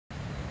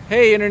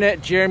Hey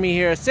Internet, Jeremy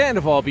here at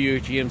Sandoval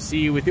Buick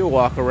GMC with your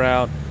walk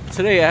around.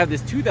 Today I have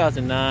this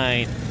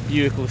 2009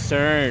 Buick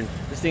Lucerne.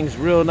 This thing's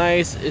real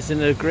nice. It's in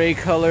a gray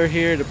color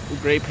here, the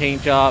gray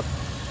paint job.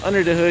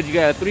 Under the hood you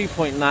got a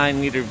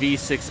 3.9 liter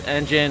V6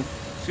 engine.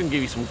 It's gonna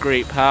give you some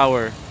great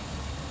power.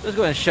 Let's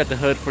go ahead and shut the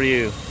hood for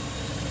you.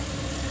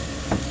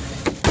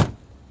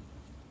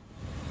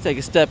 Take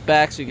a step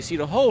back so you can see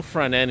the whole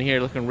front end here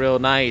looking real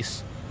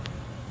nice.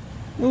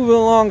 Moving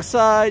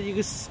alongside, you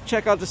can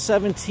check out the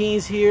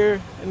 17s here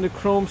in the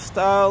chrome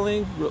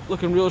styling,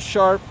 looking real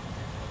sharp.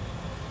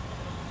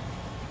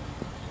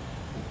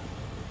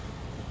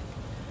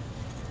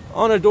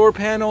 On the door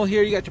panel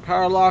here, you got your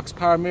power locks,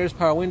 power mirrors,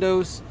 power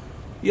windows.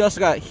 You also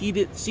got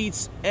heated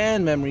seats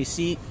and memory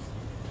seat.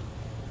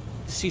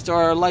 The seats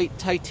are a light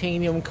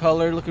titanium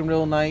color, looking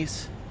real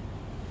nice.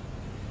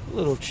 A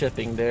little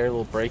chipping there, a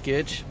little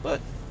breakage, but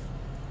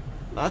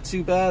not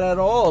too bad at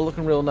all,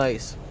 looking real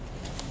nice.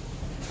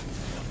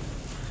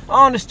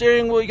 On the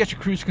steering wheel, you got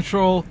your cruise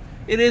control.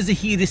 It is a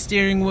heated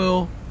steering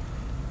wheel.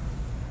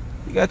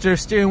 You got your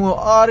steering wheel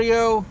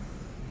audio.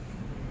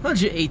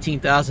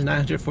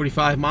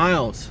 118,945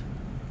 miles.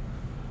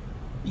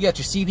 You got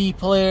your CD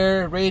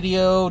player,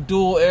 radio,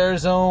 dual air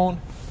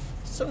zone.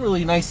 Some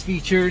really nice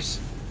features.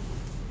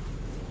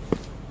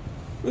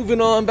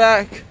 Moving on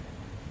back.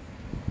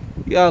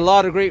 You got a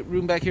lot of great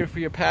room back here for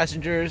your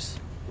passengers.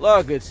 A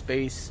lot of good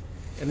space.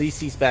 And these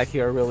seats back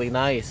here are really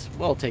nice.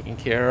 Well taken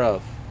care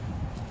of.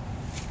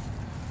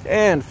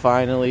 And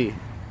finally,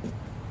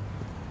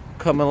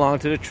 coming along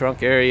to the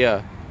trunk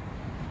area.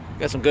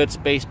 Got some good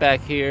space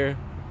back here.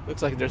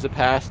 Looks like there's a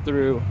pass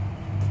through.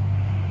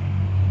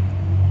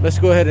 Let's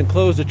go ahead and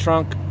close the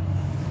trunk.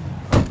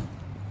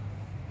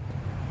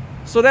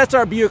 So that's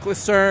our Buick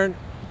Lucerne.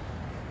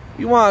 If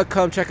you want to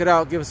come check it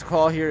out, give us a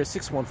call here at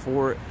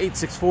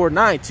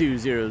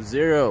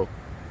 614-864-9200.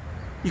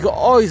 You can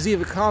always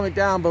leave a comment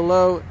down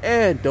below,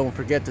 and don't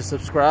forget to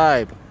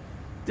subscribe.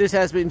 This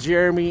has been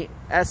Jeremy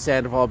at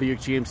Sandoval Buick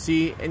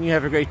GMC, and you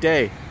have a great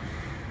day.